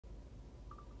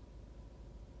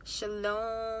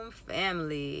Shalom,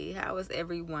 family. How is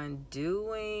everyone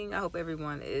doing? I hope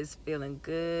everyone is feeling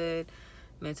good.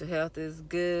 Mental health is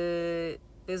good.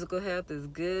 Physical health is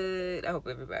good. I hope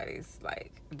everybody's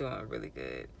doing really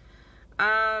good.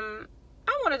 I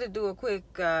wanted to do a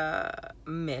quick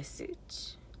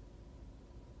message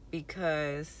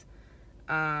because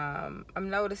I'm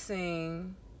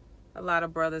noticing a lot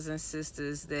of brothers and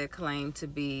sisters that claim to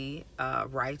be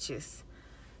righteous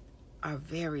are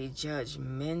very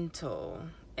judgmental,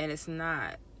 and it's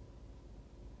not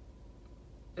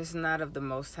of the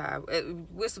Most High.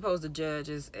 We're supposed to judge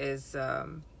as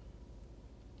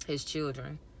his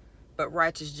children, but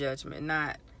righteous judgment,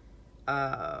 not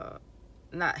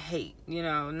hate.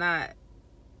 Not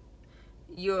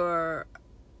your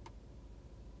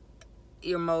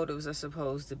motives are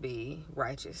supposed to be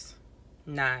righteous,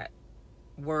 not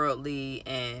worldly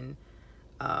and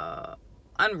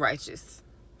unrighteous,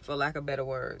 for lack of better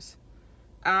words.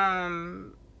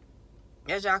 As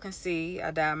y'all can see,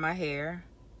 I dyed my hair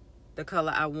the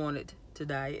color I wanted to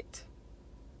dye it,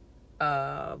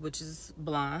 which is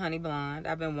blonde, honey blonde.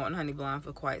 I've been wanting honey blonde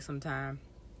for quite some time,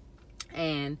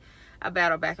 and I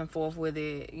battle back and forth with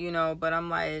it, but I'm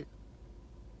like,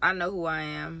 I know who I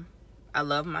am. I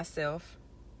love myself.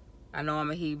 I know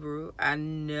I'm a Hebrew. I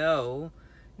know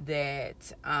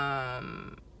that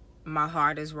my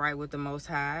heart is right with the Most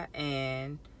High,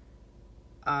 and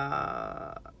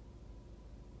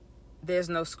there's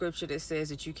no scripture that says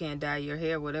that you can't dye your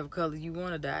hair whatever color you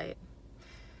want to dye it.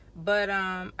 But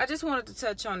I just wanted to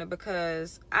touch on it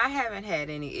because I haven't had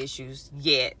any issues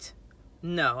yet.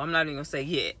 No, I'm not even gonna say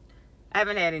yet. I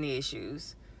haven't had any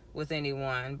issues with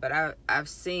anyone, but I've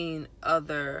seen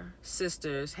other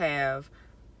sisters have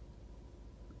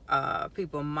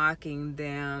people mocking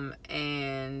them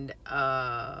and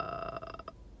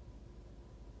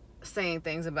saying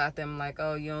things about them like,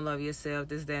 oh, you don't love yourself,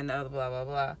 this, that, and the other, blah, blah,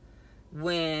 blah.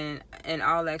 When in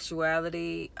all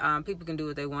actuality, people can do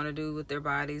what they want to do with their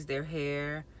bodies, their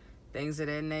hair, things of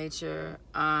that nature.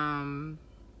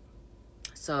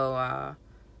 So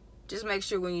just make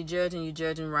sure when you're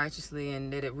judging righteously,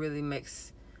 and that it really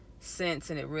makes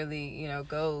sense, and it really,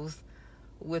 goes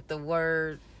with the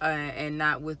word and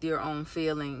not with your own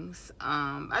feelings.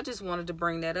 I just wanted to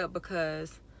bring that up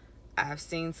because I've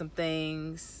seen some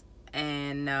things,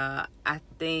 and I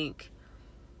think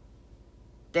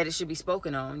that it should be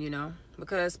spoken on,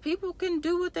 because people can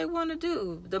do what they want to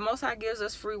do. The Most High gives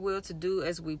us free will to do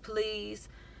as we please,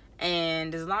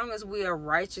 and as long as we are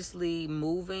righteously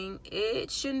moving,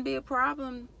 it shouldn't be a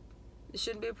problem. It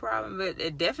shouldn't be a problem, but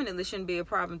it definitely shouldn't be a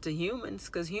problem to humans,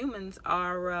 because humans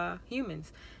are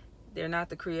humans. They're not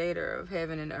the creator of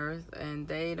heaven and earth, and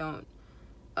they don't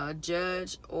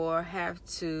judge or have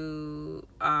to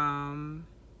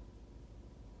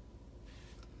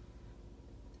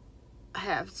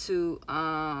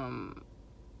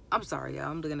I'm sorry, y'all,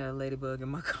 I'm looking at a ladybug in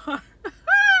my car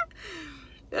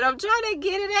and I'm trying to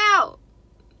get it out,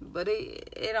 but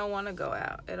it don't want to go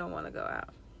out.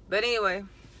 But anyway,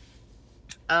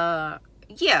 yeah,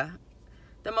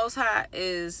 the Most High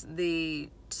is the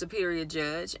superior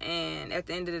judge, and at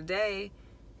the end of the day,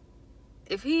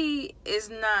 if he is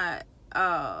not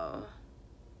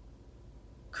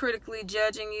critically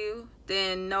judging you,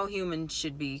 then no human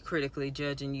should be critically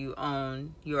judging you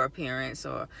on your appearance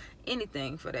or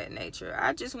anything for that nature.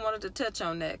 I just wanted to touch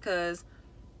on that because,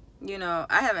 I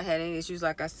haven't had any issues,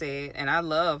 like I said, and I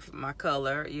love my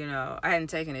color. I hadn't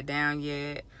taken it down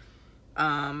yet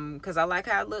because I like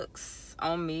how it looks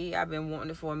on me. I've been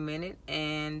wanting it for a minute,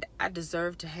 and I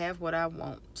deserve to have what I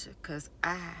want because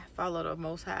I follow the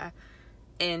Most High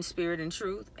in spirit and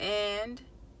truth, and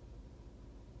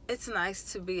it's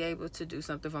nice to be able to do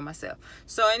something for myself.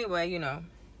 So anyway, I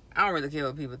don't really care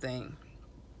what people think.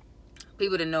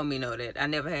 People that know me know that I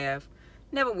never have,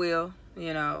 never will.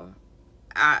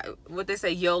 What they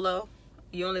say, YOLO,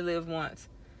 you only live once,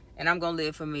 and I'm gonna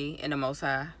live for me and the Most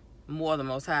High, more the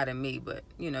Most High than me. But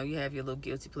you have your little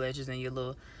guilty pleasures and your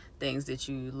little things that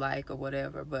you like or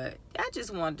whatever. But I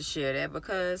just wanted to share that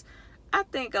because I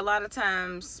think a lot of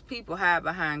times people hide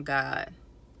behind God,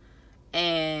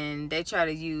 and they try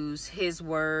to use his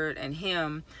word and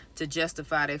him to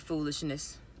justify their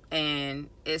foolishness, and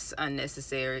it's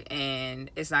unnecessary, and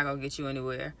it's not gonna get you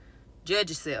anywhere. Judge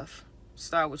yourself,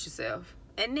 start with yourself,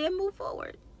 and then move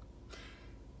forward.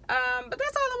 But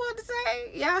that's all I wanted to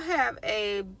say. Y'all have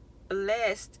a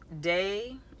blessed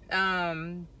day.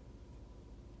 Talk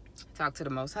to the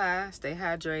Most High, stay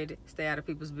hydrated, stay out of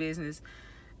people's business,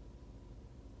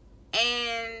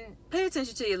 and pay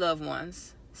attention to your loved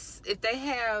ones. If they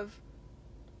have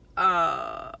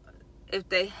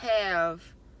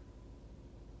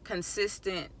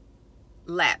consistent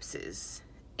lapses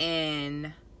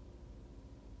in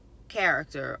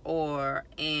character or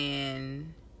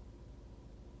in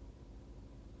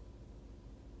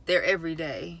their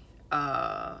everyday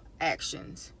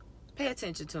actions, pay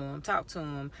attention to them, talk to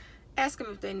them, ask them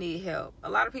if they need help. A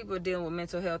lot of people are dealing with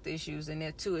mental health issues and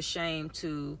they're too ashamed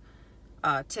to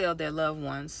tell their loved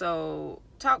ones. So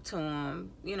talk to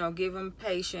them, you know, give them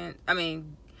patience.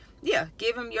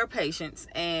 Give them your patience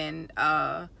and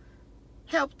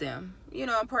help them, you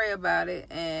know, and pray about it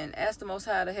and ask the Most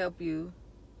High to help you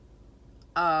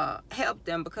help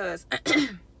them, because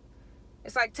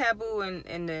it's like taboo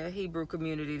in the Hebrew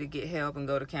community to get help and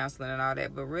go to counseling and all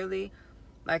that, but really,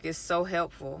 like, it's so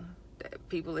helpful that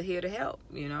people are here to help,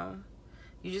 you know.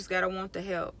 You just gotta want the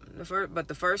help. But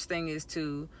the first thing is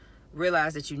to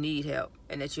realize that you need help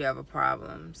and that you have a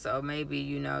problem. So maybe,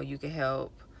 you know, you can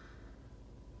help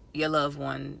your loved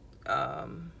one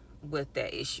with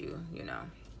that issue, you know.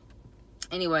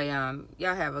 Anyway,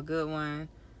 y'all have a good one.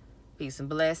 Peace and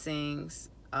blessings.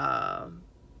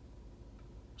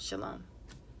 Shalom.